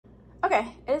Okay,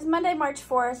 it is Monday, March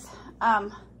 4th.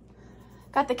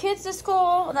 Got the kids to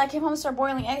school, and I came home and started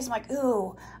boiling eggs. I'm like,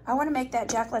 ooh, I want to make that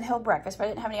Jaclyn Hill breakfast, but I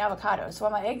didn't have any avocados. So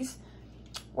while my eggs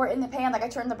were in the pan, like I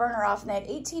turned the burner off, and they had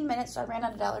 18 minutes, so I ran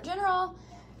out of Dollar General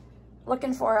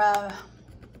looking for a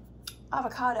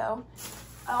avocado.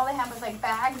 All they had was like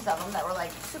bags of them that were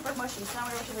like super mushy. So now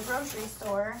we went to the grocery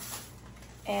store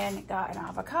and got an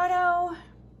avocado.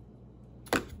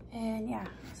 And yeah,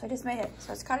 so I just made it.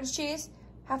 So it's cottage cheese,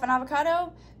 half an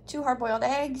avocado, 2 hard-boiled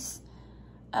eggs,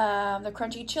 the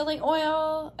crunchy chili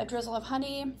oil, a drizzle of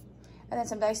honey, and then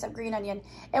some diced up green onion.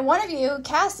 And one of you,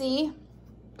 Cassie,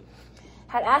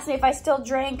 had asked me if I still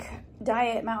drank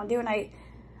Diet Mountain Dew, and I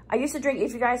used to drink,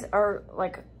 if you guys are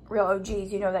like real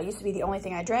OGs, you know that used to be the only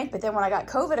thing I drank. But then when I got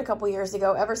COVID a couple years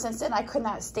ago, ever since then, I could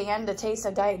not stand the taste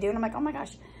of Diet Dew. And I'm like, oh my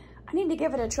gosh, I need to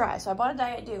give it a try. So I bought a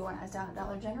Diet Dew when I was down at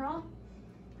Dollar General,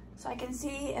 so I can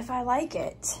see if I like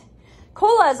it.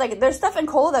 Cola is like, there's stuff in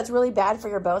cola that's really bad for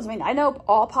your bones. I mean, I know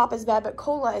all pop is bad, but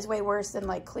cola is way worse than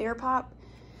like clear pop,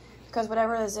 because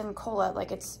whatever is in cola,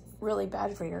 like it's really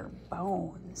bad for your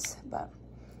bones. But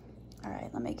all right,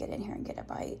 let me get in here and get a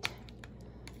bite.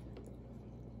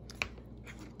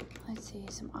 Let's see,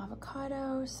 some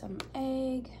avocado, some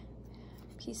egg,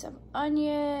 piece of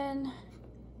onion,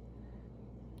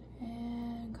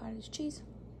 and cottage cheese.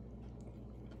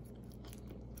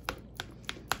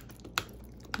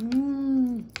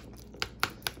 Mmm.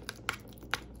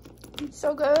 It's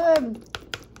so good. I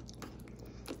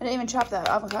didn't even chop that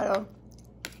avocado.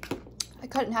 I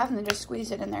cut it in half and then just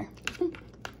squeezed it in there.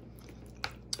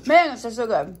 Man, it's just so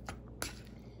good.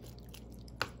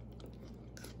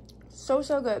 So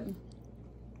good.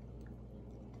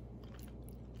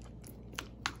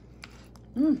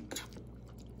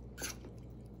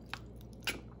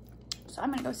 So I'm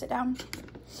gonna go sit down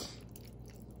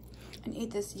and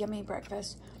eat this yummy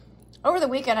breakfast. Over the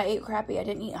weekend I ate crappy. I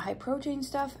didn't eat high protein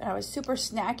stuff, and I was super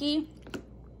snacky,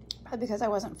 probably because I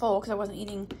wasn't full, because I wasn't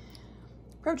eating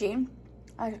protein.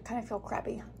 I kind of feel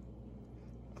crappy.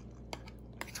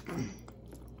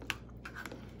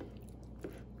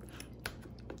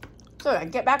 So I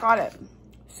get back on it.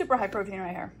 Super high protein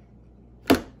right here.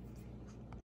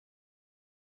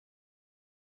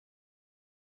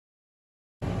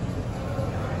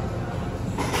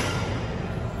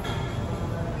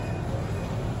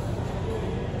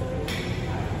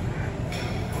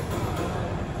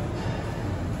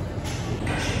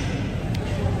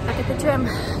 Back at the gym.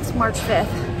 It's March 5th.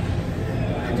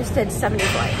 I just did 70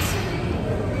 flights.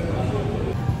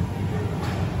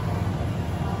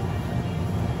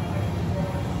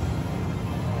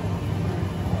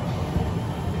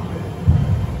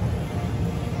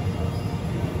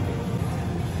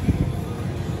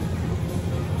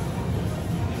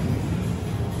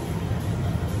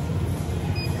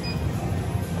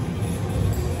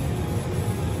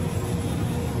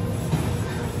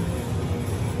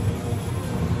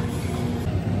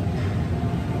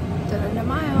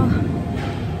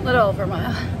 Little over a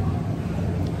mile.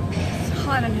 It's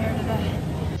hot in here today.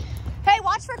 Hey,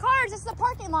 watch for cars. This is the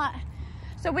parking lot.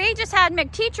 So we just had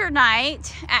McTeacher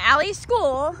night at Allie's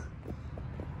school,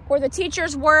 where the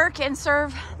teachers work and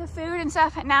serve the food and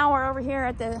stuff. And now we're over here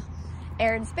at the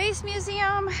Air and Space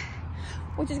Museum,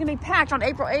 which is gonna be packed on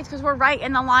April 8th because we're right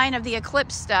in the line of the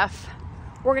eclipse stuff.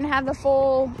 We're gonna have the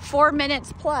full 4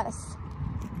 minutes plus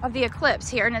of the eclipse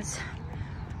here, and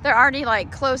they're already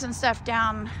like closing stuff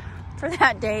down for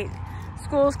that date.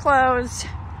 School's closed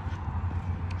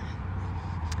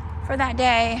for that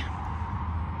day.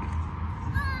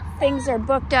 Things are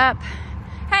booked up.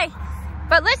 Hey,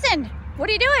 but listen, what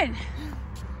are you doing?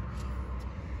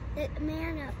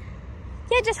 Man up.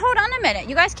 Yeah, just hold on a minute.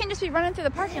 You guys can't just be running through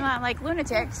the parking lot like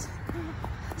lunatics.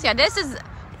 So yeah, this is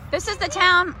the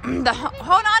town.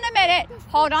 Hold on a minute.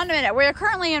 Hold on a minute. We're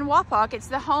currently in Wapak. It's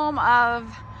the home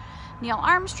of Neil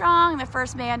Armstrong, the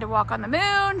first man to walk on the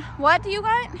moon. What do you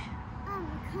got?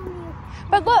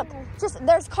 But look,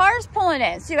 there's cars pulling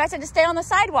in, so you guys have to stay on the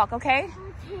sidewalk, okay?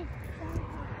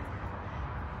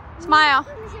 Smile.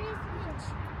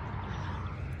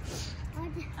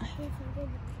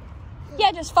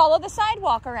 Yeah, just follow the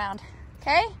sidewalk around,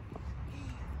 okay?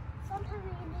 Sometimes you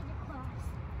need to cross.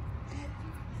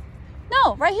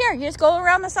 No, right here. You just go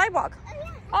around the sidewalk.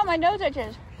 Oh, my nose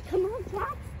itches. Come on,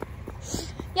 Jack.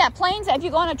 Yeah, planes, if you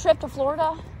go on a trip to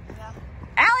Florida. Yeah.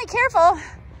 Allie, careful.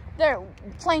 Their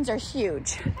planes are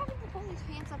huge. I have to pull these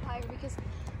pants up higher because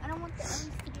I don't want the ends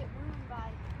to get ruined by.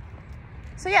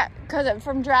 So yeah, because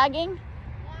from dragging.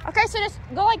 Yeah. Okay, so just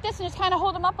go like this and just kind of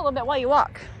hold them up a little bit while you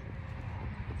walk.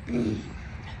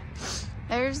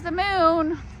 There's the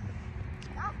moon.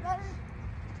 Not better.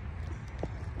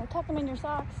 tuck them in your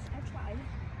socks. I tried.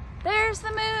 There's the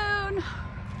moon.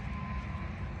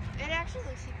 It actually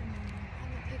looks like a moon on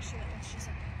the picture that was just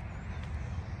up.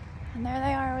 And there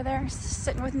they are over there,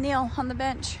 sitting with Neil on the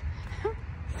bench.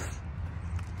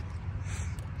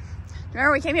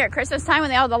 Remember we came here at Christmas time when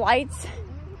they had all the lights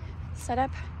set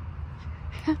up?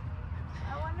 I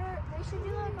wonder, they should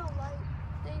do like a light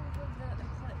thing with the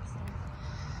eclipse thing.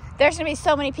 There's gonna be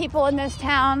so many people in this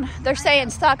town. They're saying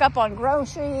stock up on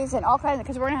groceries and all kinds of,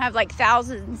 because we're gonna have like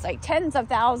thousands, like tens of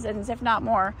thousands, if not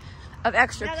more, of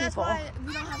extra Yeah, that's people. why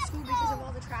we don't have school because of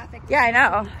all the traffic. Yeah, I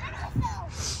know.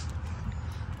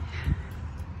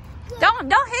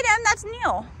 Don't hit him. That's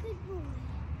Neil.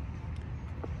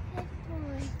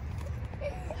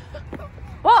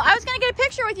 Well, I was gonna get a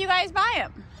picture with you guys by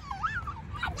him.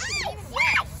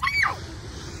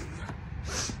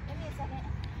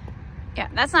 Yeah,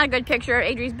 that's not a good picture of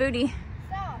Adri's booty.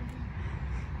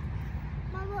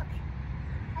 Mom, look.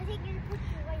 I think you're put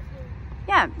it right here.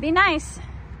 Yeah, be nice.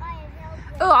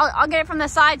 Oh, I'll get it from the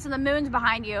side so the moon's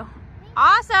behind you.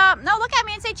 Awesome. No, look at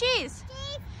me and say cheese.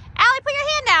 Allie, put your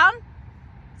hand down.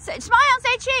 Smile and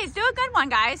say cheese. Do a good one,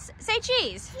 guys. Say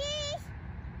cheese.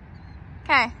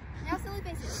 Okay. Now silly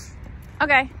faces.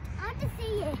 Okay. I want to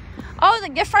see it. Oh, the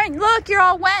different. Look, you're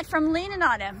all wet from leaning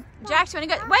on him. Jack's doing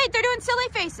good. Wait, they're doing silly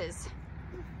faces.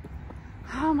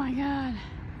 Oh my God.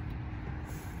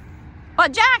 Well,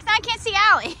 Jax, now I can't see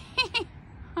Allie.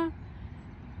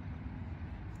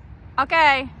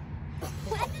 Okay.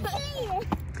 Well,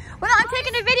 no, I'm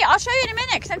taking a video. I'll show you in a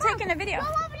minute because I'm taking a video. Go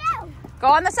over there. Go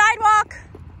on the sidewalk.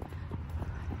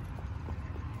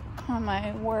 Oh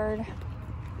my word.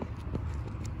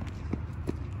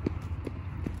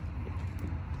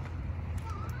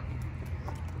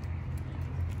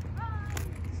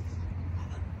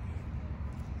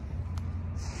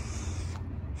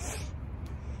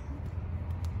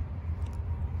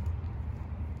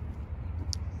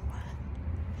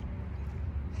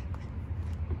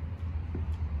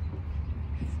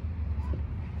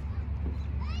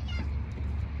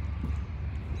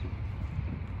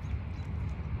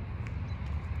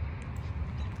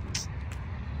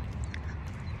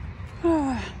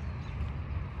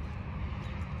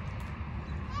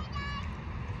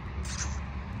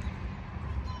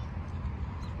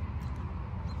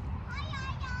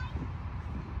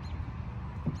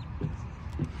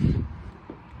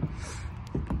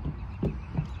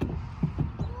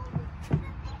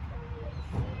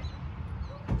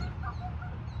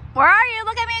 Where are you?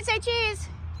 Look at me and say cheese.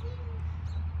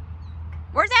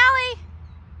 Where's Allie?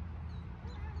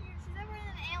 She's over in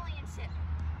an alien ship.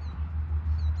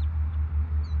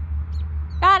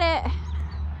 Got it.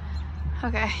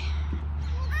 Okay.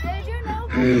 Did you know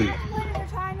that they're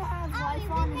trying to have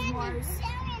life on Mars?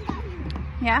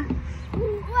 Yeah?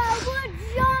 Well, we're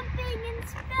jumping in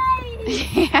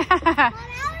space. Yeah.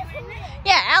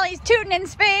 Yeah, Allie's tooting in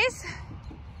space.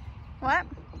 What?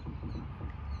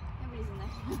 Nobody's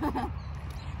in there.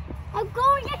 I'm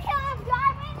going to kill him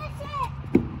driving the ship.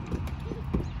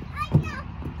 I know.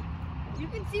 You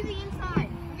can see the inside.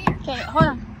 Come here. Okay, hold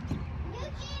on. You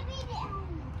can't be the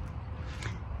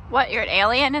What, you're an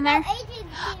alien in there? Oh,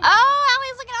 Oh,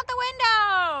 Allie's looking out the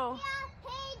window. yeah.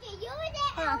 Hey, you were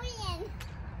the alien.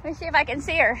 Let me see if I can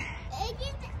see her. Agent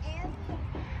the alien.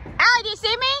 Allie, do you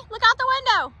see me? Look out the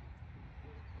window.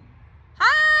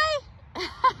 Hi.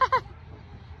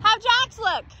 How Jax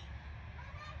look?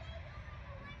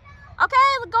 Okay,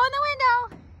 go in the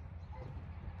window.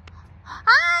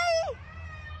 Hi.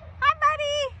 Hi,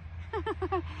 buddy.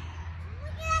 Look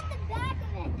at the back of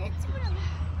it. That's what it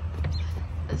looks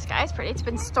like. The sky's pretty. It's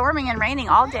been storming and raining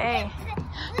all day.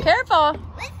 Careful.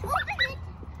 Let's open it.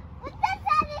 What's that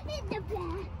sound in the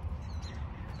back?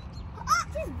 Oh,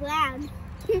 it's just ground.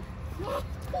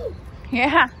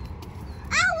 Yeah.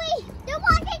 Owie! The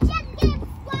walking ship gets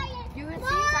quiet. You can see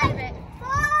inside of it.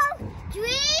 4, 3,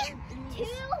 2,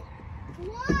 1.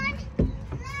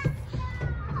 Let's go.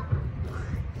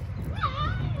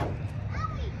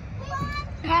 Owie, we're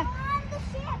on the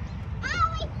ship.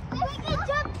 Owie, we can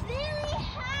jump really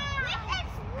high. We can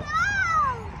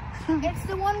float. It's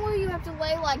the one where you have to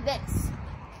lay like this.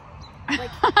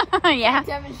 Like Yeah.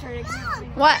 demonstrating.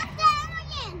 What?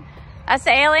 That's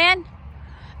the alien?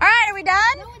 All right, are we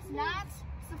done? No, it's not.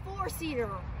 It's the 4-seater.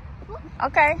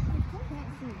 Okay.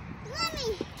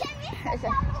 Mommy, can we Is it- sit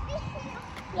down over here?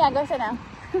 Yeah, go sit down.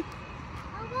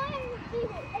 I'm going to see it.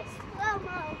 It's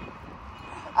slow-mo.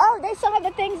 Oh, they still have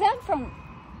the things up from...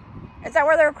 Is that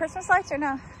where there were Christmas lights or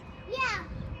no? Yeah.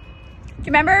 Do you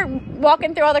remember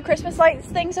walking through all the Christmas lights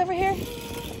things over here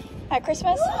at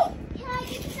Christmas? Can I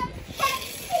get some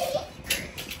Pepsi?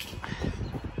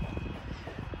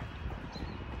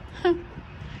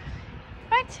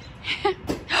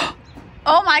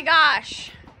 Oh my gosh.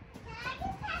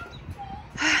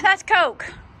 That's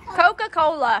Coke.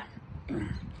 Coca-Cola.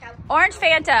 Orange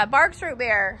Fanta. Barks Root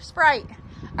Beer. Sprite.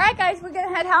 All right, guys, we're going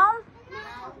to head home?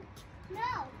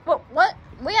 No. What?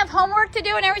 We have homework to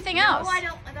do and everything else. No, I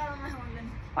don't. I got all my homework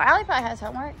done. Well, Allie probably has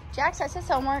homework. Jax has his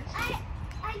homework. I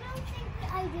don't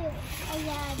think I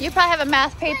do. You probably have a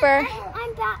math paper.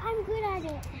 I'm good at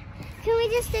it. Can we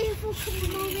just stay here for a couple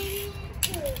more minutes?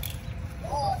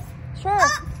 Sure.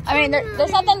 I mean,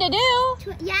 there's nothing to do.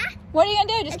 Yeah? What are you going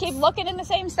to do? Just keep looking in the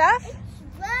same stuff?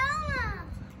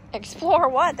 Explore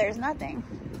what? There's nothing.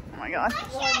 Oh my gosh.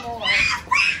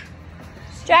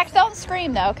 Jax, don't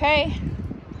scream though, okay?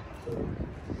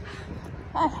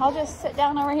 I'll just sit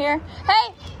down over here.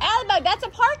 Hey, Allie, that's a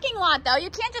parking lot though. You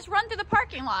can't just run through the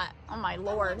parking lot. Oh my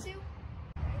Lord.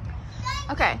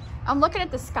 Okay, I'm looking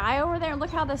at the sky over there.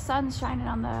 Look how the sun's shining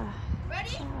on the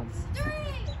clouds. 3,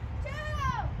 2,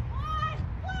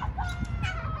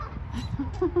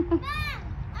 1.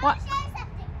 What?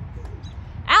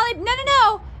 Allie,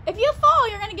 no. If you fall,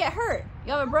 you're gonna get hurt.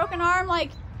 You have a broken arm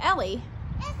like Ellie.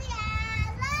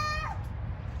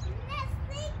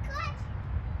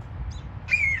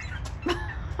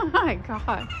 Oh my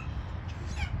God.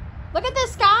 Look at the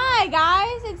sky,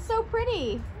 guys. It's so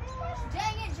pretty.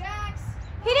 Dang it, Jax.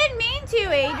 He didn't mean to,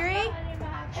 Adri.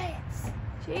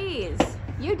 Jeez.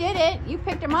 You did it. You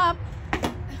picked him up.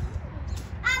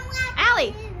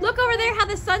 Allie, look over there how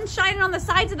the sun's shining on the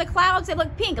sides of the clouds. They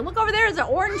look pink. And look over there, there's an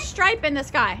orange stripe in the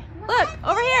sky. Look,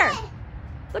 over here.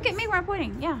 Look at me where I'm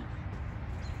pointing. Yeah.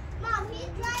 Mom, he's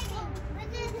driving.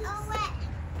 But this is all wet.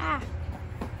 Ah.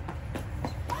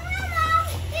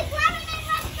 He's grabbing my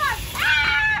dress scarf.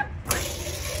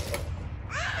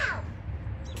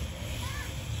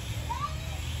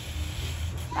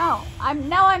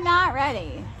 No, I'm not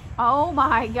ready. Oh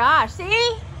my gosh,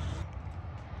 see?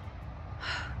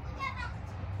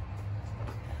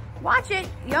 Watch it.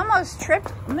 You almost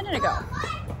tripped a minute ago.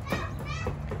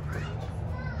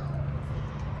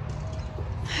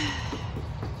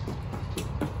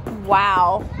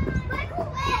 Wow.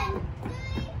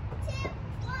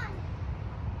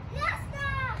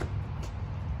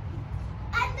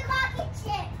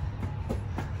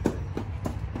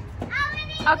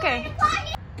 Okay.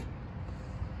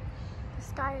 The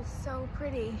sky is so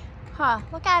pretty. Huh,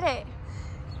 look at it.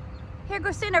 Here,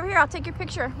 go stand over here. I'll take your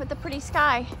picture with the pretty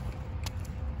sky.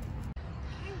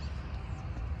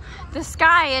 The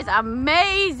sky is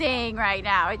amazing right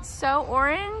now. It's so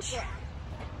orange.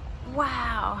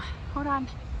 Wow. Hold on.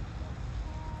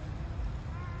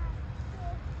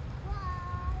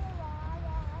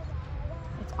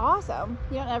 It's awesome.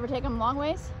 You don't ever take them long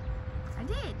ways? I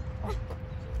did. Oh.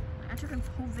 I took them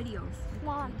whole videos. Come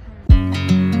on.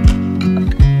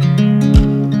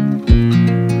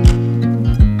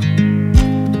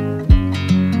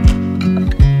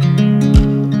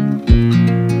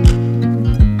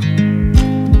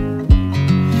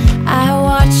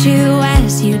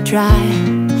 You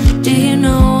drive. Do you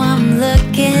know I'm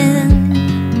looking?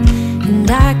 And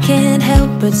I can't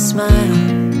help but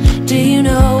smile. Do you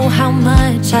know how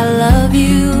much I love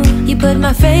you? You put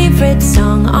my favorite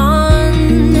song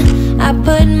on. I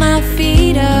put my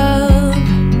feet up,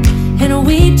 and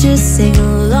we just sing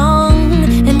along.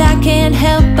 And I can't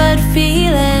help but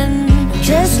feeling,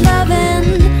 just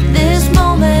loving this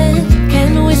moment.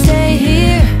 Can we stay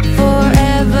here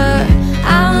forever?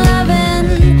 I'm loving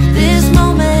this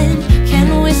moment.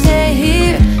 Can we stay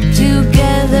here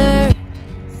together?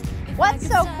 What's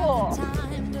so cool?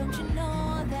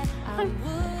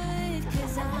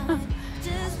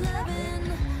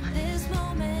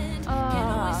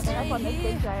 Oh, they're up on this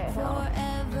big giant hill.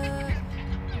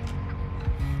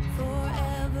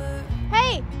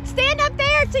 Hey, stand up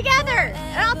there together,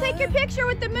 and I'll take your picture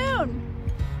with the moon.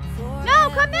 No,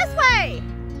 come this way.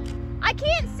 I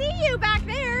can't see you back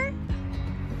there.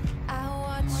 I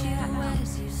watch you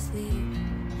as you sleep.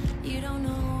 You don't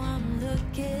know I'm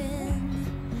looking.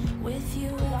 With you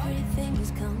everything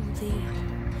is complete.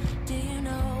 Do you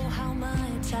know how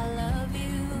much I love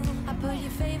you? I put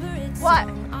your favorite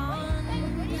song on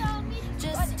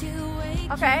just to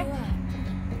wake Okay. you up.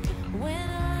 When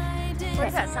I did What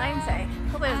does that sign say?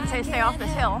 Hopefully it doesn't say stay off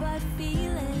this hill.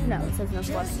 No, it says no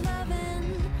flooding.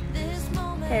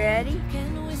 Okay, ready?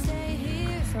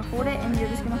 So hold it, and you're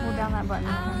just gonna hold down that button.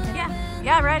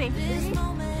 Yeah, ready.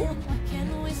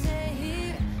 Can we stay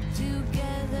here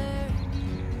together?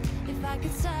 If I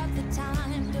could stop the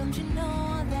time, don't you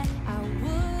know that I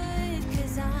would?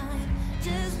 'Cause I'm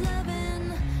just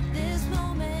loving this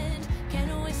moment.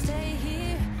 Can we stay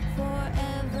here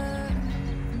forever?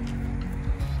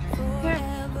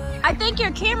 Forever. I think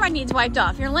your camera needs wiped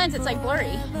off. Your lens, it's like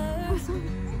blurry.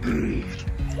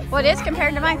 Well, it is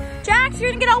compared to mine. Jax,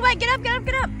 you're gonna get all wet. Get up, get up,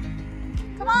 get up.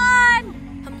 Come on.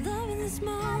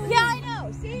 Yeah, I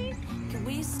know. See? Come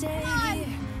on. So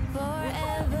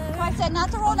I said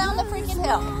not to roll down the freaking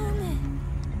hill.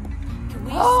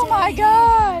 Oh my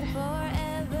God.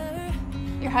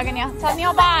 You're hugging Neil. Tell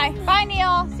Neil bye. Bye,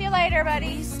 Neil. See you later,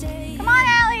 buddy. Come on,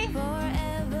 Allie.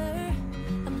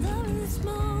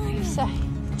 So,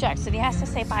 Jax said he has to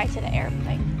say bye to the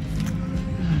airplane.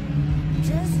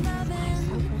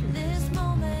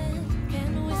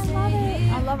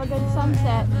 I love a good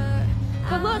sunset.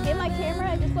 But look, in my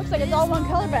camera, it just looks like it's all one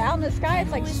color, but out in the sky,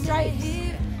 it's like stripes.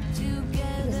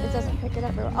 It doesn't pick it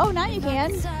up very well. Oh, now you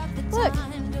can. Look.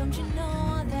 Pretty.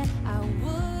 Oh,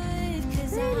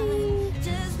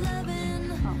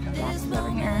 Jax is over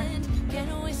here.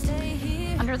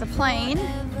 Under the plane.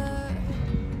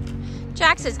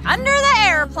 Jax is under the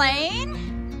airplane.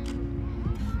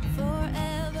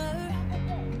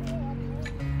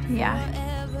 Yeah.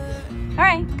 All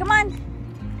right, come on.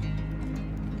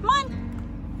 Come on.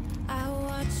 I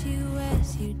watch you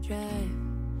as you drive.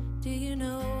 Do you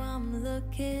know I'm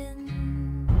looking?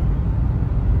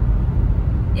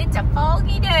 It's a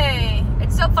foggy day.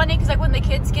 It's so funny because like when the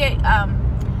kids get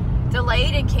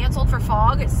delayed and canceled for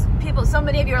fog, it's people. So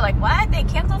many of you are like, "What? They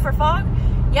canceled for fog?"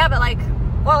 Yeah, but like,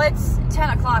 well, it's 10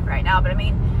 o'clock right now. But I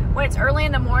mean, when it's early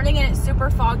in the morning and it's super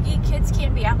foggy, kids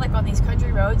can't be out like on these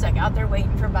country roads, like out there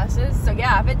waiting for buses. So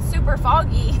yeah, if it's super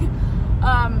foggy,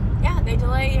 yeah, they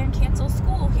delay and cancel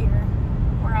school here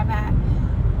where I'm at.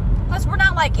 Plus, we're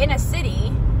not like in a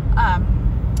city,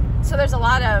 so there's a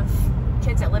lot of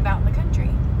kids that live out in the country,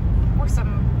 or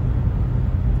some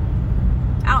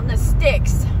out in the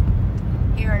sticks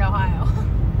here in Ohio.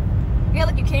 Yeah,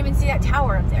 look, you can't even see that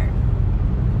tower up there.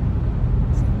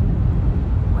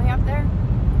 Way up there.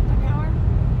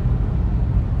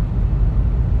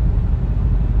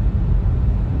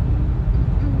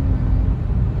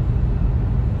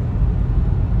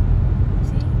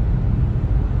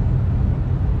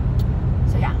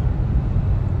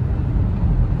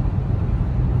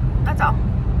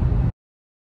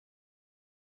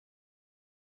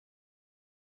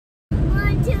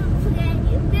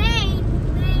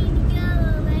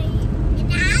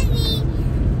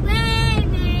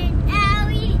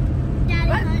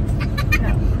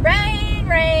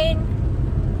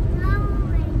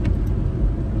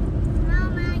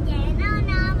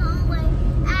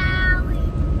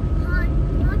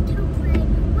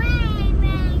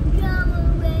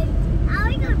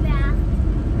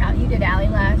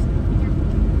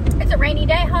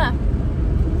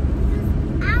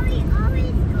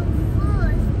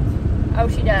 Oh,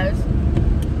 she does.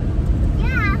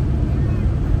 Yeah.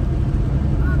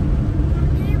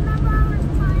 Do you remember I was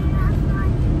playing last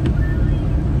night where we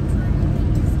were trying to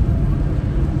get to school?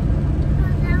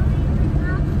 Because now we was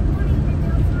not wanting to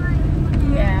go flying.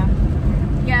 Yeah.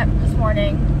 Yep, this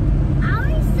morning. I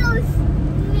was so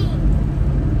sweet.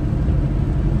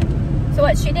 So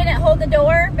what, she didn't hold the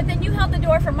door? But then you held the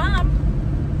door for Mom.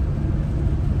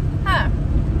 Huh?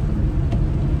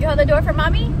 You held the door for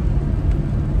Mommy?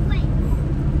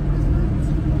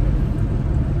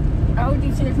 Oh, do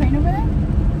you see the train over there?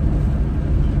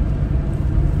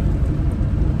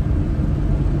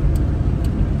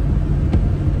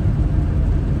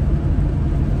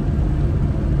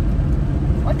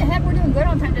 What the heck? We're doing good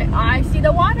on time today. I see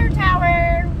the water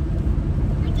tower.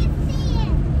 I can see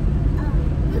it.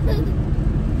 Oh.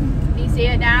 Do you see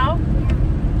it now?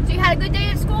 Yeah. So you had a good day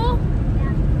at school?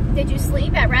 Yeah. Did you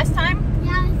sleep at rest time?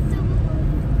 Yeah, it's so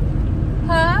good.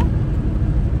 Huh?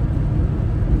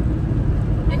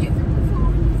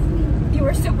 You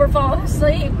were super falling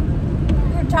asleep.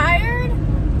 You're tired?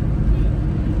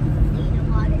 See the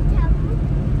water tower?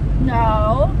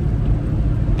 No.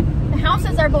 The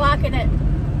houses are blocking it.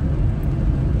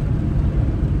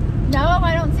 No,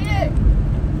 I don't see it.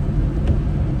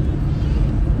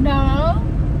 No.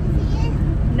 See it?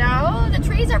 No, the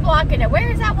trees are blocking it. Where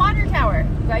is that water tower?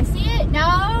 Do I see it?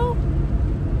 No.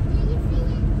 Do you see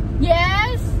it?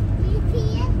 Yes. Do you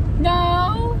see it?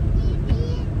 No. Do you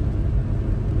see it?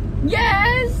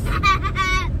 Yes.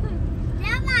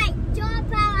 That might drop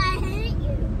out. I hate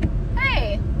you.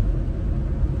 Hey.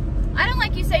 I don't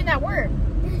like you saying that word.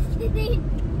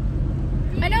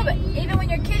 I know, but even when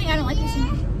you're kidding, I don't like you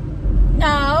saying.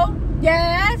 No.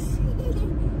 Yes. Do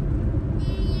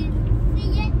you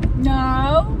see it?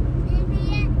 No. Do you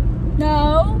see it?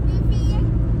 No. Do you see it?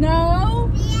 No.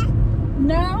 See it?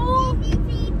 No. See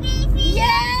it?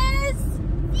 Yes.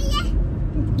 See it?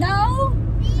 No.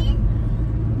 See it?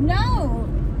 No.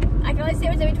 I can only see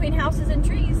what's in between houses and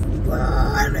trees.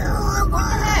 What the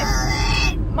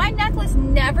heck? My necklace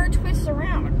never twists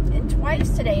around.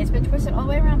 twist today. It's been twisted all the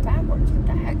way around backwards. What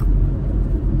the heck?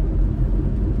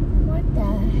 What the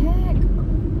heck?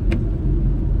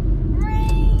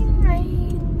 Rain,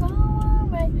 rain, go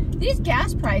away. These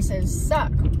gas prices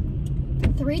suck.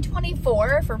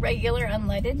 $3.24 for regular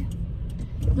unleaded.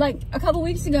 Like a couple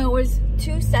weeks ago was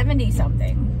 $2.70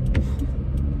 something.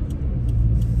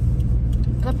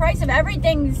 The price of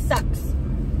everything sucks.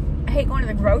 I hate going to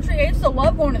the grocery. I used to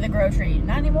love going to the grocery.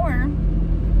 Not anymore.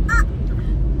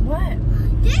 What?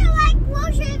 Do you like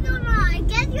groceries or not? I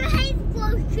guess you hate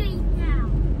groceries now.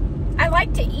 I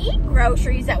like to eat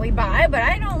groceries that we buy, but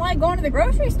I don't like going to the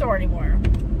grocery store anymore.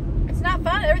 It's not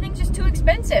fun. Everything's just too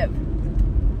expensive.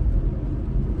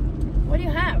 What do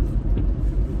you have?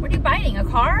 What are you biting? A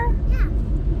car? Yeah.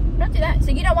 Don't do that.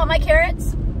 So you don't want my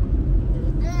carrots?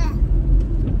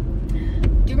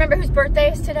 Do you remember whose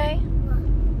birthday is today? What?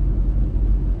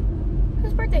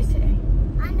 Whose birthday is today?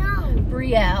 I know.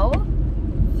 Brielle.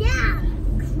 Yeah.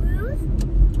 Cruz?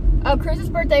 Oh, Cruz's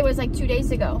birthday was like 2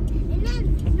 days ago. And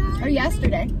then Or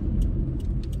yesterday.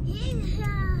 He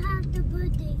have the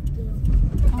birthday bill.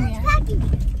 Oh, This yeah. package.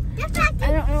 This package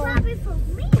I don't know. probably for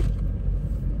me.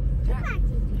 The package.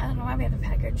 I don't know why we have a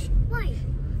package. Wait.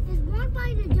 There's one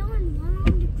by the door and one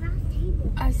on the glass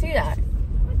table. I see that.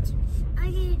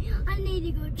 I need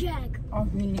to go check Oh,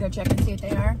 we need to go check and see what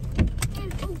they are.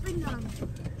 and open them.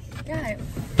 Yeah,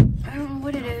 I don't know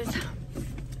what it is.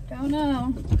 Don't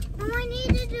know. Mom, I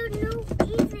need to do new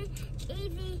easy,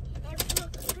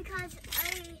 because I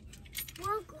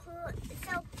woke her.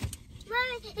 So,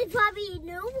 Mom, it's probably a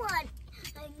new one.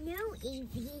 A new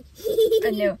easy.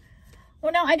 A new.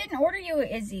 Well, no, I didn't order you an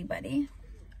Izzy, buddy.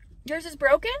 Yours is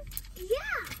broken? Yeah.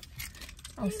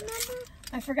 Oh, Remember?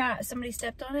 I forgot. Somebody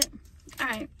stepped on it. All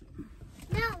right.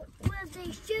 No, with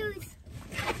the shoes.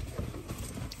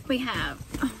 We have,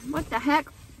 what the heck?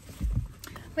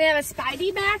 We have a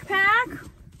Spidey backpack.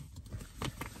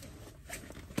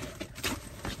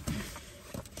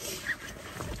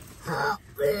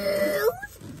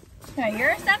 Got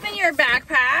your stuff in your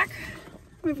backpack.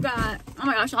 We've got, oh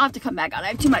my gosh, I'll have to come back out. I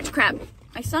have too much crap.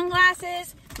 My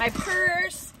sunglasses, my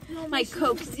purse, my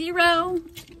Coke Zero.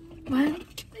 What?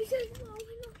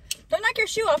 Don't knock your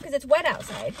shoe off because it's wet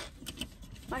outside.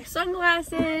 My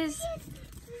sunglasses,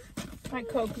 my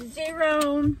Coke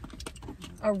Zero,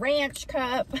 a ranch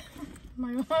cup,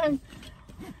 my God,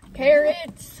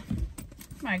 carrots.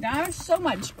 My gosh, so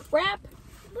much crap.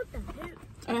 What the heck?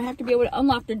 And I have to be able to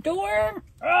unlock the door.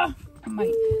 Ugh.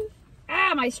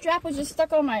 My strap was just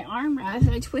stuck on my armrest,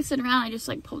 and I twisted around. I just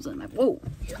like pulled it. Like, whoa,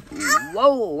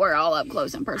 whoa, we're all up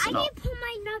close and personal. I need to pull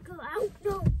my knuckle out.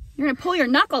 No. You're gonna pull your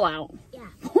knuckle out. Yeah.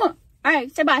 All right,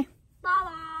 say bye.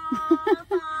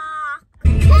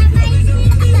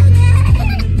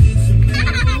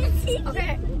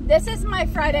 Okay, this is my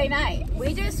Friday night.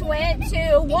 We just went to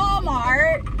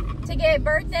Walmart to get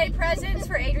birthday presents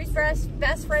for Adri's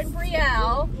best friend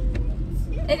Brielle.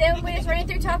 And then we just ran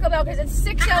through Taco Bell because it's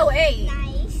 6:08.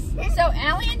 So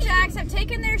Allie and Jax have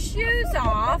taken their shoes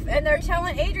off and they're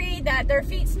telling Adri that their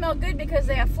feet smell good because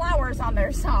they have flowers on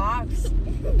their socks.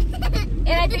 And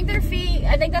I think their feet,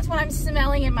 I think that's what I'm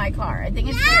smelling in my car. I think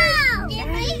it's their... It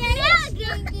makes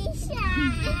good. Smell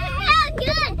them.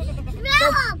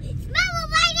 Smell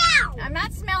them right now. I'm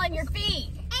not smelling your feet.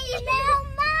 Hey, smell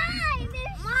mine.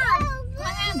 They're so good.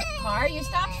 Come in the car. You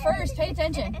stopped first. Pay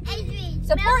attention. Adri,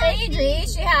 So smell poor my Adri,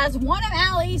 she has one of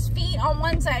Allie's feet on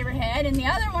one side of her head and the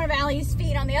other one of Allie's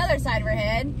feet on the other side of her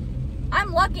head.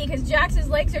 I'm lucky because Jax's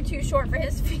legs are too short for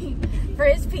his feet to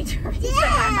reach my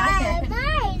head.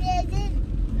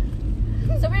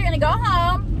 So we're gonna go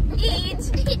home, eat.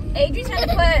 Adri's gonna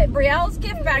put Brielle's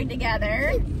gift bag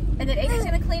together, and then Adri's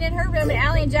gonna clean in her room, and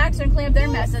Allie and Jax are gonna clean up their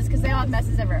messes because they all have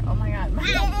messes everywhere. Oh my God, my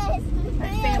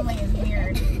family is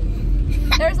weird.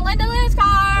 There's Linda Lou's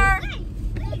car.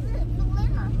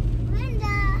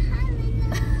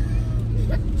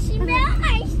 Smell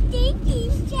my stinky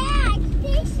sacks.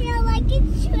 They smell like a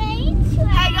train track.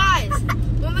 Hey guys,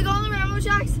 when we go on the rainbow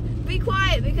tracks, be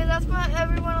quiet because that's what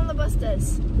everyone on the bus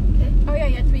does. Okay? Oh yeah,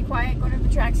 you have to be quiet. Go to the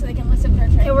track so they can listen to our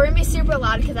train. Okay, we're gonna be super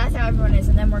loud because that's how everyone is,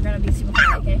 and then we're gonna be super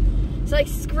quiet. Okay? So like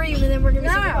scream, and then we're gonna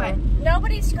be super quiet.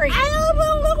 Nobody screams.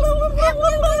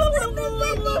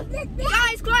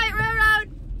 Guys, quiet, railroad.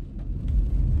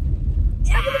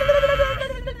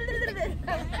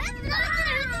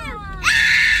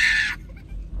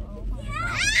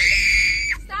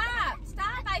 Stop!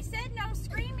 I said no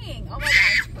screaming. Oh my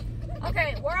gosh.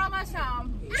 Okay, we're almost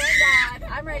home. Thank God.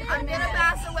 I'm ready for I'm gonna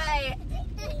pass away.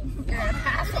 You're gonna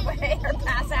pass away or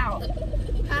pass out?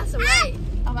 Pass away.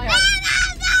 Oh my God.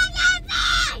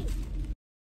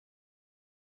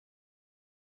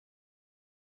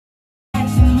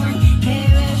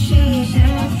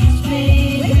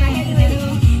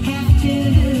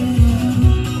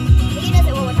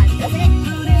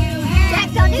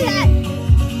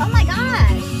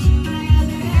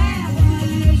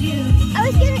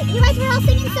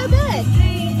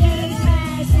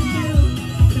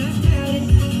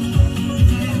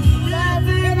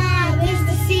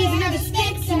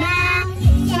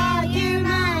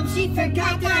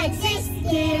 forgot I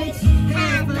existed.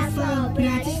 Half my fault, but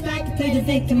I just like to play the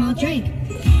victim. I'll drink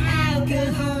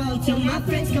alcohol till my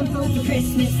friends come home for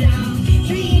Christmas. I'll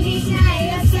dream each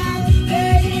night of some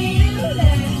version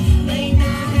that may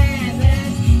not have, but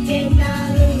I did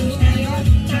not lose. Now you're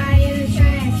tire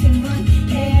tracks and one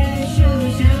pair of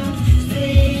shoes. Now I'm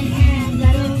split in half.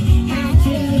 I don't have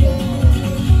to.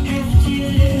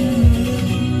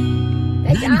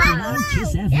 Good job.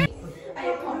 Kiss FM.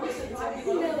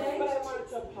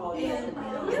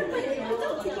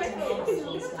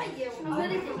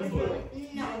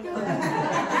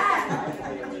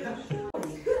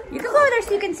 You can go over there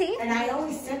so you can see. And I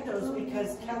only sent those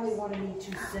because Kelly wanted me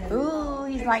to send. Ooh,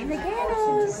 he's lighting the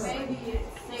candles.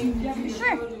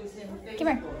 Sure. Come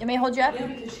here. You may hold you up so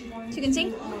you can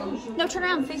see. No, turn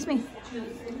around. Face me.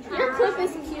 Your clip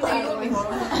is cute. Yeah.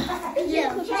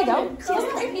 Here you go. See,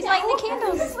 he's lighting the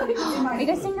candles. Are you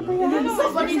guys sing the BRIELLE'S?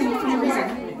 So funny.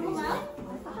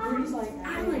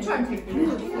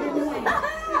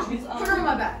 Put her on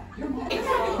my back.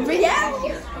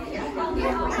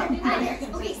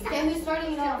 Okay, who's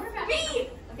starting it off? Me!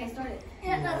 Okay, start it.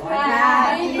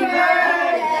 Happy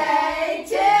birthday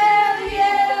to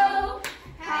you.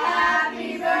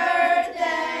 Happy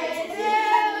birthday to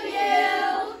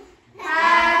you.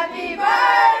 Happy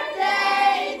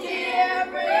birthday, dear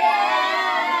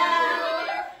Brielle.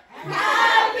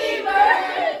 Happy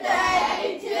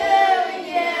birthday to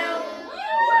you.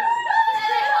 And I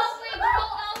hope we grow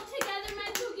old together, my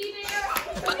Pookie Bear.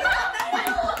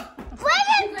 Bring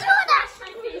it to that!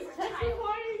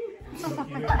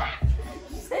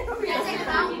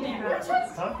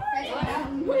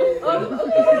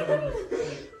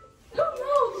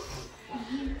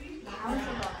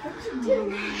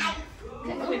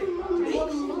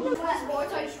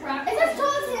 It's a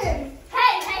toaster.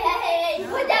 Hey,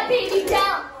 put that baby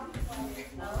down.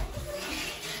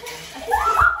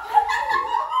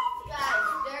 Guys,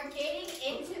 they're getting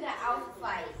into the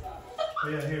outfight.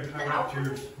 Yeah, here, I wrapped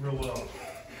yours real well.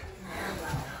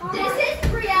 This is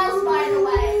Brielle's, by the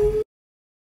way.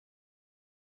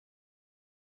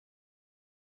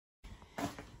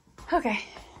 Okay.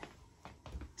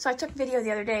 So I took video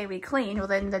the other day. We cleaned. Well,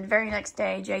 then the very next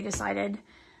day, Jay decided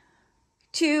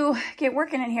to get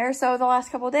working in here. So the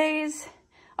last couple of days,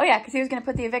 oh yeah, because he was going to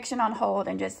put the eviction on hold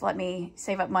and just let me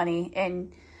save up money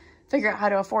and figure out how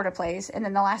to afford a place. And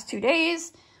then the last 2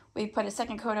 days, we put a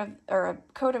second coat of, or a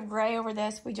coat of gray over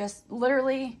this. We just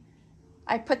literally,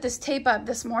 I put this tape up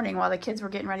this morning while the kids were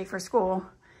getting ready for school.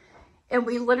 And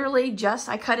we literally just,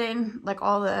 I cut in like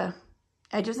all the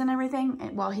edges and everything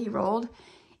and while he rolled.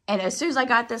 And as soon as I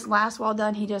got this last wall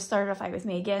done, he just started a fight with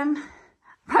me again.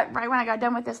 Right when I got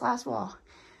done with this last wall.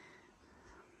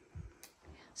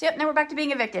 So yep, now we're back to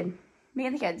being evicted. Me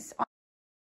and the kids.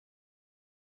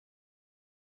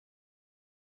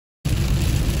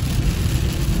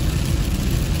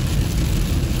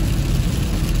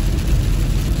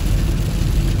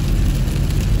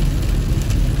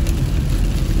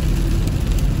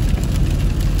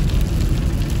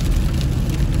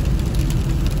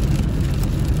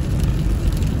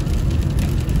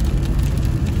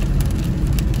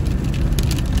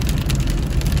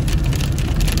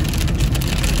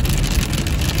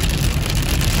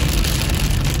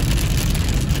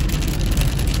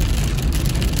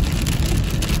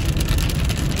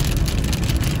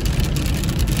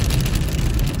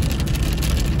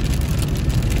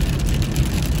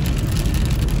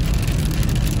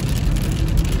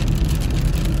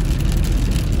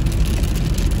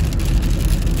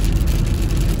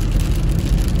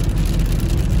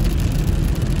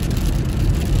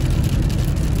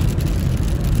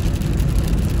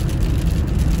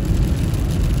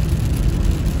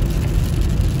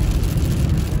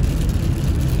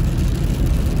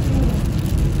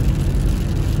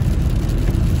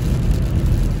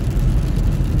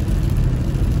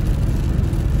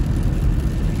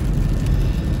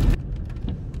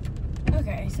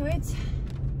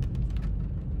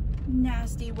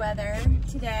 Nasty weather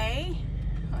today.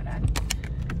 Hold on.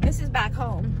 This is back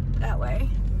home that way.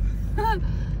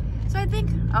 So I think,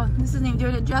 oh, this isn't even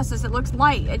doing it justice. It looks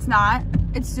light. It's not.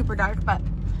 It's super dark, but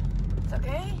it's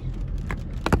okay.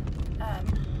 Come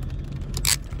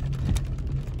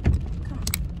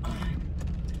on.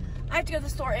 I have to go to the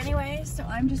store anyway, so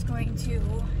I'm just going to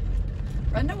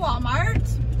run to Walmart.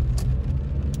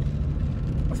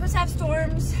 We're supposed to have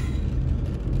storms.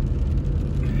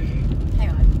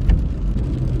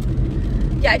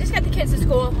 Yeah, I just got the kids to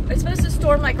school. It's supposed to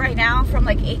storm like right now from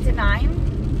like 8 to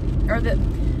 9. Or the, I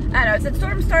don't know, it's a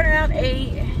storm start around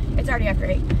 8. It's already after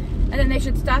 8. And then they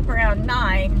should stop around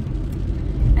 9.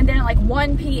 And then at like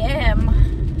 1 p.m.,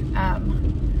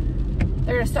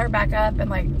 they're gonna start back up and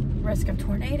like risk of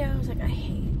tornadoes. Like I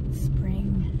hate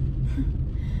spring.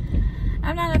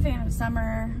 I'm not a fan of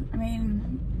summer. I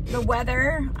mean, the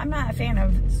weather, I'm not a fan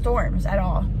of storms at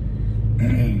all.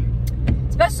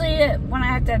 Especially when I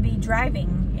have to be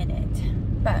driving in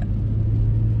it. But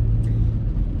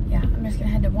yeah, I'm just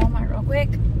gonna head to Walmart real quick.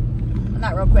 Well,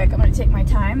 not real quick, I'm gonna take my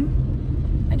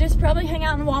time and just probably hang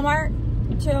out in Walmart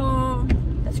until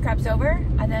this crap's over,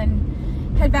 and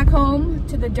then head back home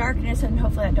to the darkness, and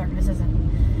hopefully that darkness isn't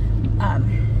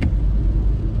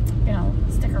you know,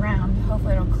 stick around.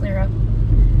 Hopefully it'll clear up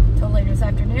till later this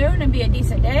afternoon and be a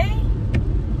decent day.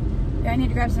 Yeah, I need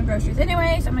to grab some groceries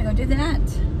anyway, so I'm gonna go do that.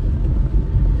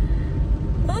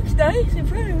 Looks nice in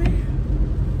front of me,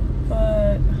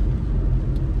 but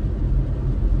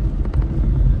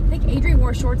I think Adri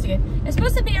wore shorts again. It's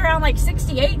supposed to be around like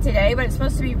 68 today, but it's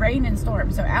supposed to be rain and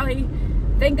storm. So Allie,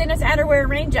 thank goodness I had her wear a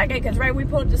rain jacket, because right when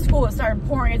we pulled up to school it started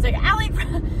pouring. It's like, Allie,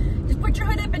 just put your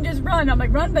hood up and just run. I'm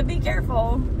like, run, but be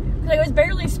careful. Because it was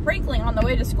barely sprinkling on the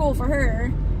way to school for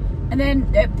her. And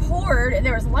then it poured, and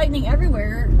there was lightning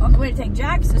everywhere on the way to take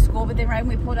Jax to school. But then right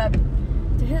when we pulled up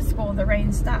to his school, the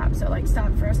rain stopped. So like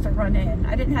stopped for us to run in.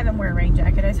 I didn't have him wear a rain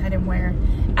jacket. I just had him wear,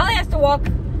 Allie has to walk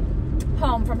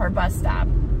home from her bus stop.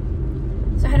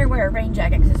 So I had her wear a rain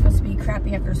jacket because it's supposed to be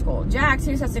crappy after school. Jax,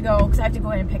 he just has to go, because I have to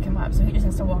go in and pick him up. So he just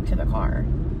has to walk to the car.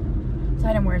 So I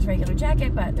had him wear his regular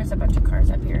jacket, but there's a bunch of cars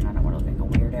up here and I don't want to look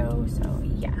like a weirdo. So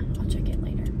yeah, I'll check in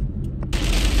later.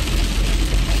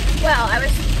 Well, I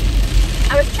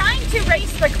was trying to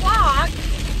race the clock,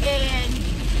 and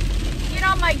you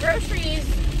know, my groceries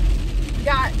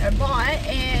got bought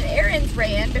and errands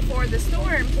ran before the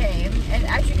storm came, and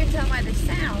as you can tell by the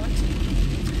sound,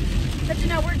 that did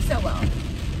not work so well.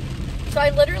 So I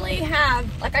literally have,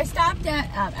 like, I stopped at,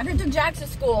 after I took Jax to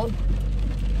school,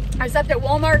 I stopped at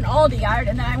Walmart and Aldi,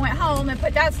 and then I went home and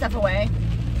put that stuff away.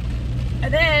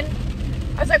 And then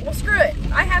I was like, well, screw it.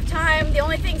 I have time. The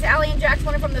only things Allie and Jax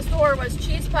wanted from the store was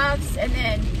cheese puffs and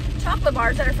then chocolate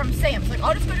bars that are from Sam's. Like,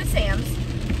 I'll just go to Sam's.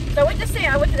 So I went to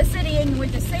Sam's. I went to the city and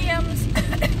went to Sam's.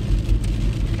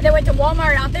 And then went to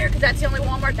Walmart out there, because that's the only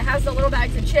Walmart that has the little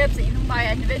bags of chips that you can buy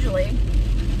individually.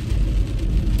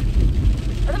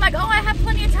 And I'm like, oh, I have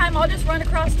plenty of time. I'll just run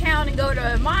across town and go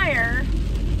to Meijer.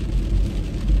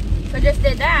 So I just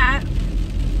did that.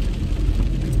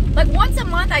 Like once a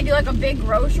month, I do like a big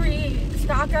grocery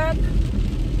stock up.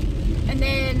 And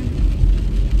then,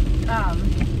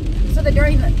 so that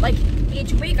during like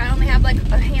each week, I only have like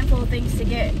a handful of things to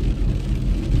get.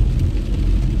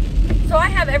 So I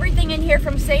have everything in here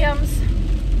from Sam's,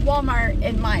 Walmart,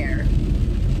 and Meijer.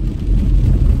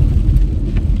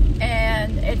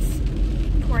 And it's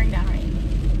pouring down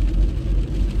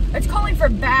rain. It's calling for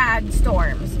bad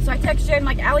storms. So I texted Jen,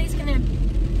 like, Allie's gonna,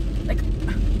 like,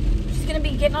 she's gonna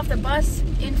be getting off the bus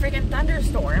in freaking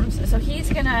thunderstorms. So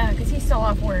he's gonna, because he's still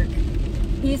off work,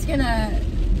 he's gonna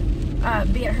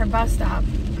be at her bus stop.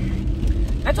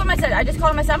 I told him, I said, I just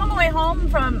called him, I said, I'm on my way home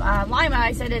from Lima.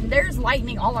 I said, and there's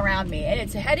lightning all around me, and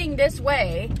it's heading this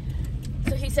way.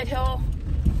 So he said he'll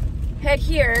head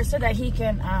here so that he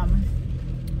can,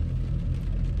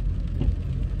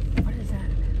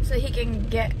 so he can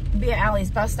be at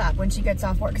Allie's bus stop when she gets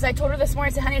off work. Because I told her this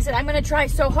morning, I said, honey, I said, I'm going to try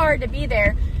so hard to be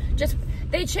there. Just,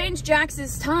 they changed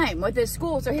Jax's time with his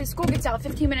school, so his school gets out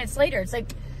 15 minutes later. It's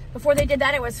like, before they did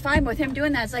that, it was fine with him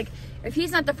doing that. It's like, if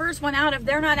he's not the first one out, if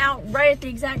they're not out right at the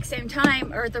exact same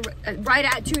time, or right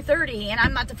at 2:30, and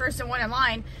I'm not the first one in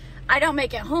line, I don't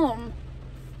make it home.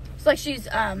 It's like she's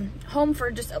home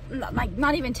for just, like,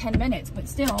 not even 10 minutes, but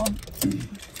still.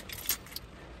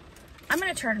 I'm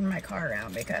gonna turn my car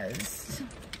around because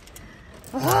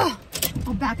I'll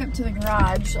back up to the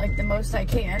garage like the most I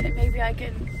can, and maybe I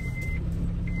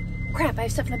can, crap, I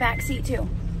have stuff in the back seat too.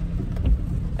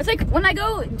 It's like when I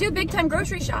go do big time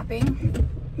grocery shopping,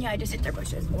 yeah, I just hit their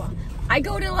bushes. Well, I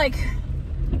go to like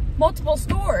multiple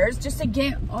stores just to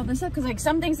get all this stuff, because like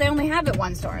some things they only have at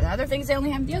one store, the other things they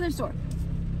only have at the other store.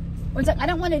 Well, it's like I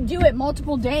don't want to do it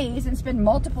multiple days and spend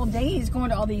multiple days going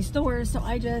to all these stores, so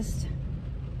I just,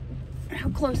 how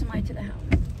close am I to the house?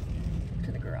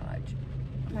 To the garage.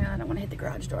 Oh my God, I don't want to hit the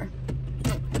garage door.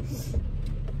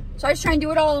 So I just try and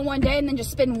do it all in one day and then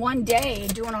just spend one day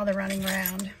doing all the running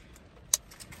around.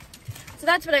 So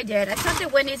that's what I did. I stopped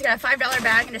at Wendy's, got a $5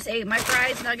 bag, and just ate my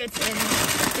fries, nuggets, and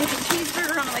bacon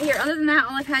cheeseburger on the way here. Other than that,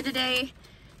 all I've had today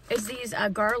is these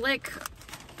garlic,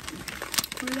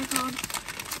 what are they called?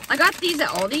 I got these at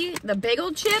Aldi, the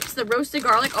bagel chips, the roasted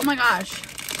garlic. Oh my gosh.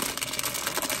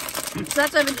 So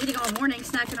that's what I've been eating all morning,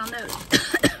 snacking on those.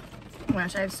 Oh my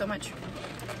gosh, I have so much.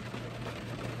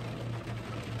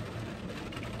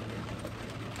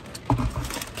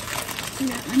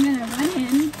 I'm gonna run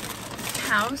in the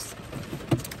house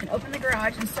and open the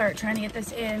garage and start trying to get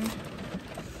this in.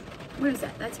 What is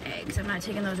that? That's eggs. I'm not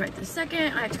taking those right this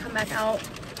second. I have to come back out.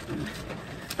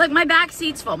 Like, my back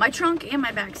seat's full. My trunk and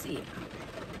my back seat.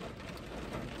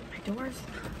 My doors.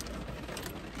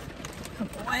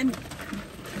 One.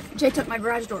 Jay took my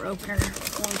garage door opener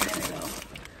a long time ago.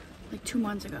 Like 2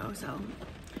 months ago, so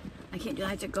I can't do that.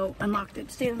 I have to go unlock it.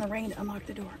 Stay in the rain to unlock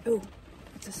the door. Ooh,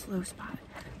 it's a slow spot.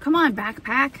 Come on,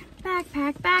 backpack.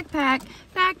 Backpack, backpack,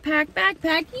 backpack,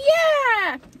 backpack.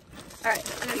 Yeah!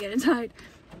 Alright, I gotta get inside.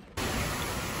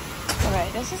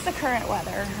 Alright, this is the current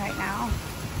weather right now.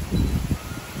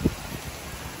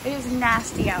 It is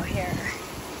nasty out here.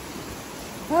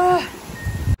 Ugh.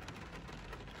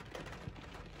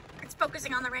 It's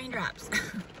focusing on the raindrops.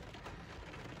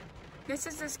 This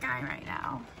is the sky right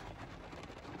now.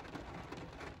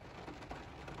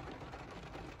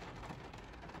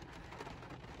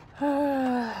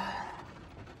 I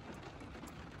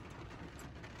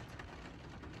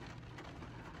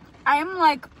am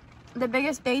like the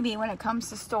biggest baby when it comes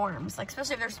to storms, like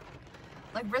especially if there's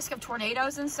like risk of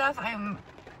tornadoes and stuff. I'm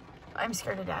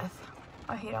scared to death.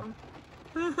 I hate them.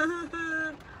 I'm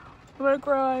gonna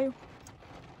cry.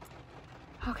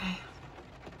 Okay.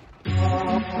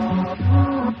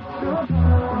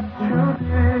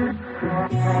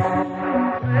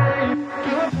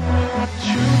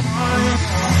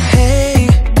 Hey,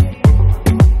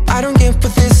 I don't get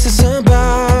what this is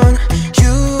about.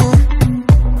 You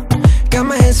got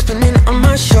my head spinning on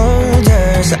my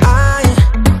shoulders. I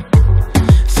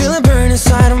feel it burn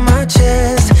inside of my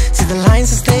chest. See the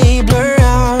lines as they blur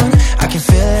out. I can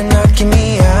feel it knocking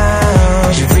me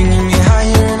out. You're bringing me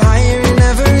higher and higher in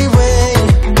every way.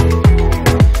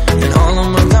 And all of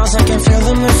my doubts, I can feel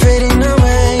them, they're fading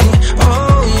away.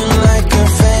 Oh, you're like a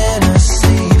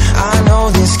fantasy. I know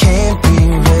this can't be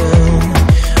real.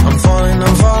 I'm falling,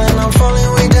 I'm falling, I'm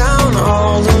falling way down.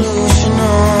 All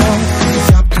delusional.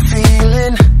 Got the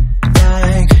feeling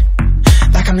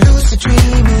like I'm lucid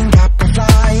dreaming. Got me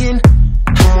flying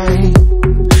high.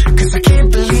 'Cause I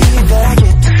can't believe that I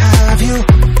get to have you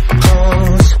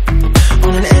close.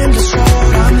 On an endless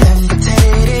road, I'm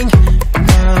levitating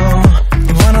now.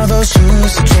 In one of those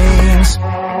lucid dreams.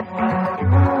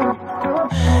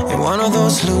 In one of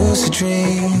those lucid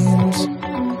dreams.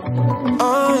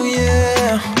 Oh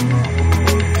yeah.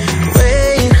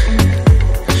 Wait,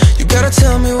 you gotta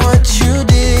tell me what you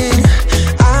did.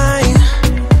 I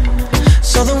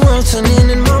saw the world turning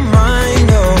in my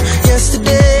mind. Oh,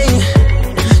 yesterday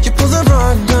you pulled the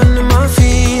rug under my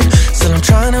feet. Still I'm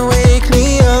trying to wake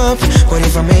me up. What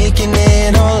if I'm making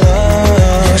it all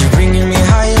up? You're bringing me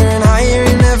higher and higher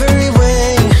in every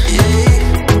way.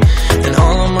 And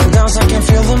all of my doubts, I can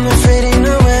feel them, they're fading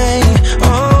away.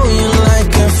 Oh, you're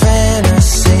like a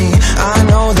fantasy. I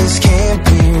know this can't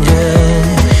be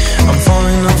real. I'm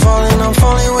falling, I'm falling, I'm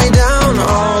falling way down.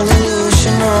 All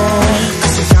delusional.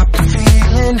 'Cause I got the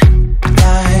feeling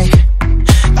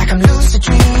like I'm lucid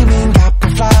dreaming. Got me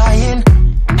flying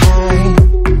high.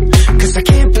 'Cause I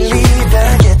can't believe that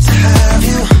I get to have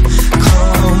you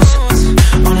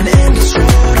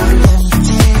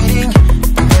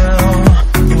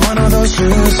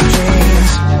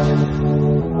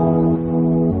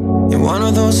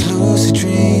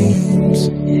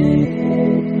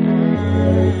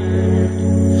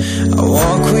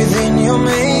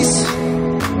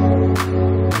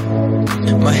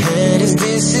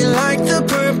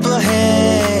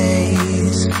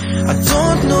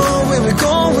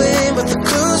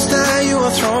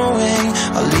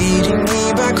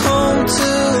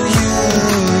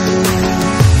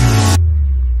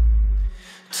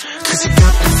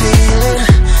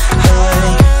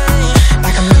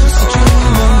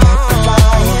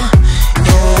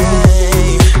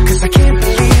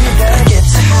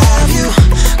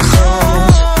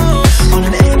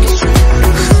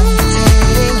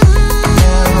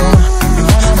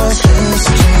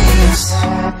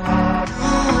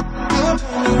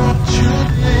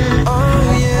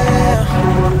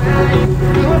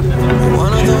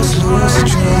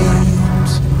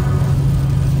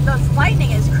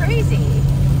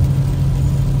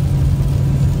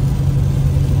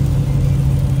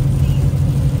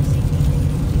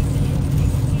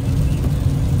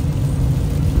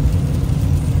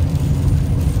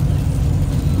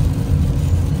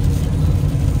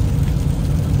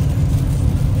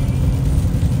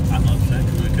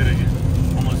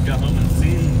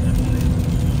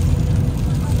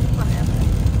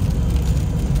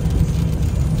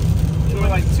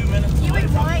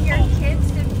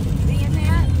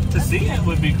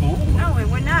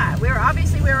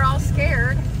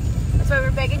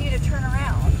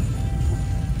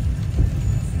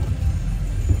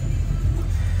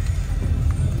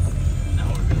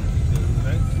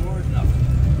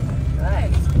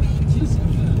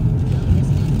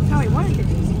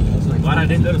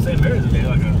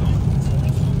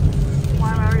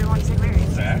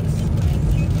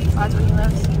That's where he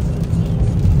lives.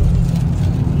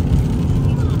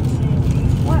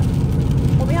 What?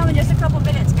 We'll be home in just a couple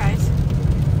minutes, guys.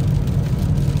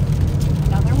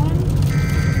 Another one?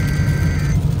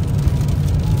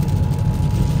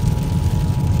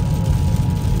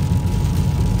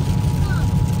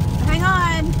 Hang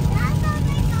on.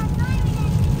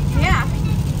 Yeah.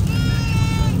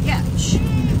 Yeah. Shh.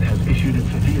 Has issued a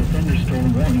severe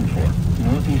thunderstorm warning for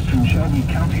northeastern Shelby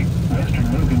County,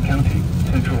 western Logan County,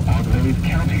 central Auglaize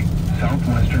County,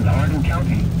 southwestern Hardin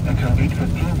County until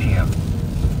 8:15 p.m.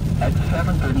 At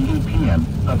 7:38 p.m.,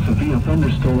 a severe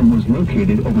thunderstorm was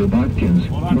located over Watkins,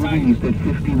 moving east at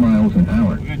 50 miles an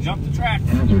hour. We're gonna jump the track.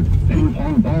 Hazard,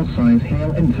 on ball-size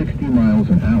hail and 60 miles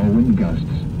an hour wind gusts.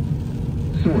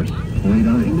 Source,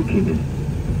 radar indicated.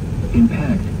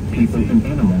 Impact, people and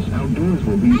animals outdoors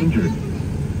will be injured.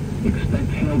 Expect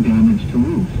hail damage to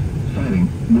roofs, siding,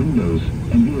 windows,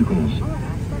 and vehicles.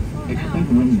 Expect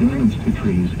wind damage to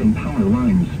trees and power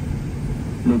lines.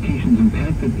 Locations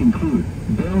impacted include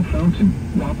Bell Fountain,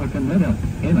 Wapakoneta,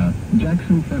 Enna,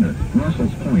 Jackson Center,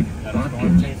 Russell's Point,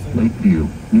 Watkins, Lakeview,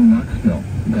 New Knoxville,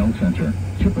 Bell Center,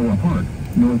 Chippewa Park,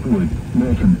 Northwood,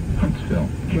 Moulton, Huntsville,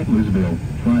 Kettlersville,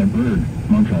 Fryeburg,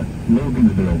 Monta,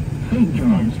 Logansville, St.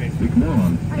 John's,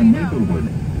 McMorran, and Maplewood.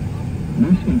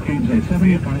 This includes a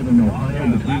 75 in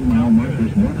Ohio between mile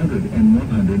markers 100 and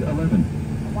 111.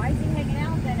 Why is he hanging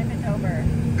out then if it's over?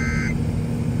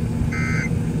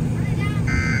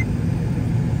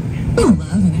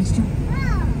 Love an extra.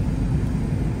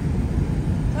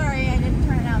 Sorry, I didn't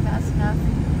turn it out fast enough.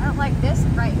 I don't like this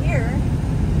right here.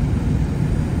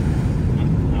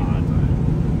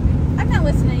 I'm not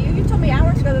listening to you. You told me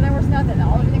hours ago that there was nothing.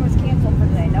 Everything was canceled for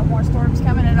today. No more storms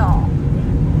coming at all.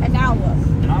 And now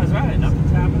look. I was right.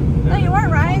 Nothing's happened. No, you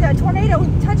weren't right. The tornado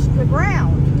touched the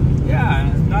ground. Yeah,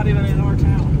 it's not even in our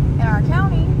town. In our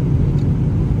county.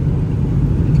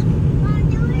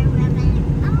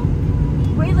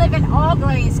 We live in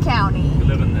Auglaize County. We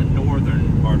live in the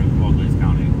northern part of Auglaize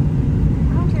County. I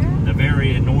don't care. The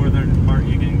very northern part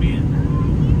you can be in.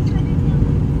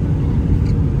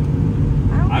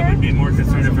 I would be more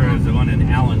concerned if there was the one in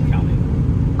Allen County.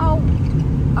 Oh,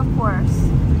 of course.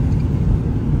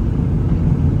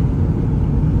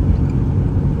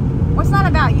 Well, it's not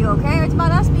about you, okay? It's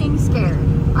about us being scared.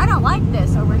 I don't like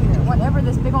this over here. Whatever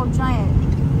this big old giant.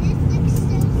 This looks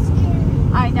so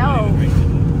scary. I know.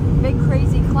 Big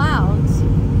crazy clouds.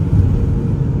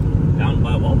 Down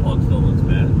by Walpole still looks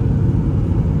bad.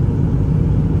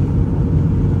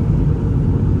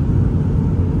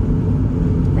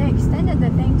 They extended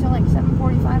the thing till like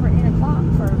 7:45 or 8 o'clock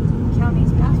for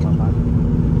counties past Walpole.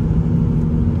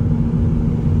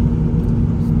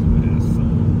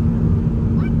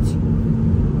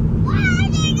 Why are they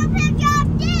taking a picture of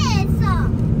this? I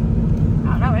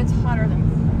don't know, it's hotter than...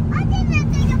 I think they're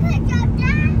taking a picture of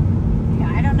that.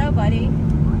 Yeah, I don't know, buddy.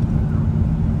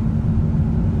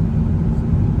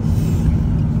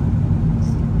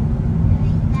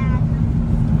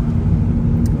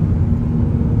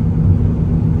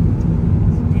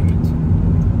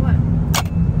 What?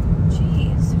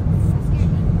 Jeez.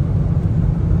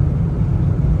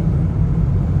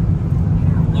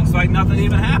 Looks like nothing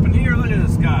even happened here. Look at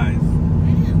the skies.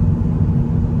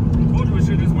 I told you we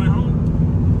should just went home.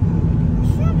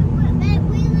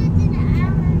 We lived in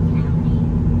Allen County.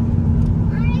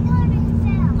 I go to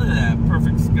South. Look at that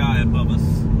perfect sky above us.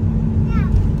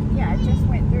 Yeah, it just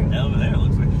went through. Over there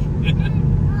looks like shit.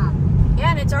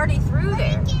 Yeah, and it's already through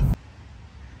there.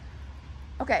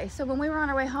 Okay, so when we were on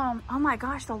our way home, oh my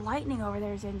gosh, the lightning over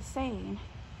there is insane.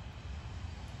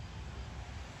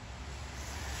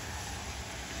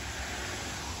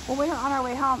 When we were on our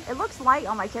way home, it looks light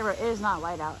on my camera. It is not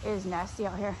light out. It is nasty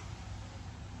out here.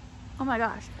 Oh my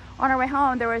gosh. On our way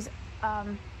home, there was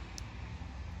an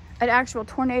actual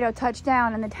tornado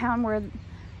touchdown in the town where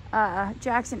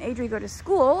Jackson and Adri go to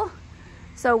school.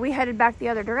 So we headed back the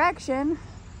other direction.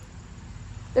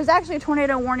 There's actually a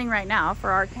tornado warning right now for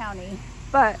our county,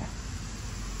 but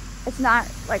it's not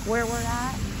like where we're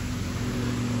at.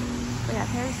 But yeah,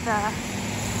 here's the...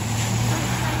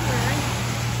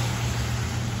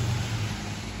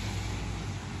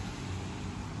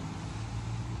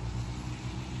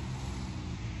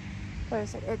 What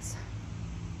is it? It's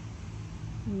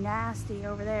nasty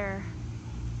over there.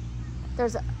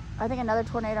 There's, I think, another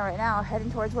tornado right now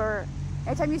heading towards where...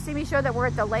 Anytime you see me show that we're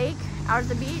at the lake, out at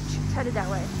the beach, it's headed that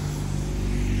way.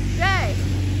 Jay!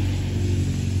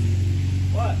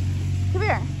 What? Come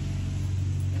here.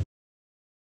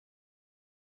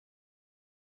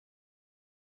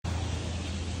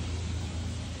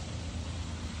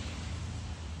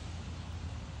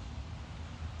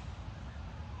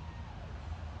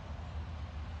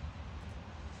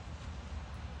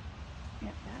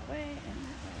 that way, and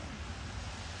that way.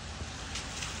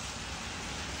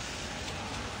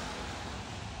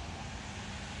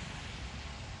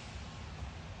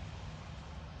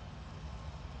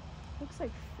 Looks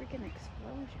like freaking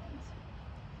explosions.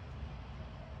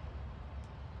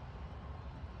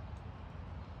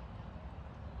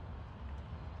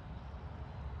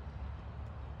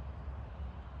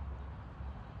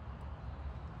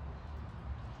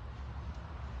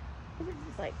 This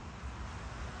is like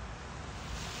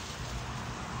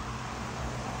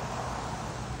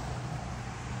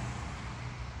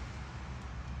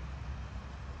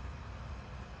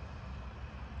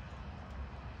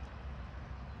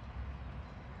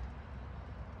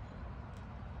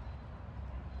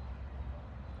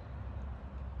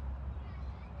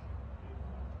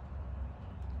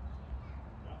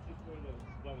That's just where the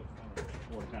weather center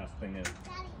forecast thing is.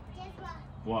 Daddy, guess what?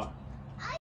 What?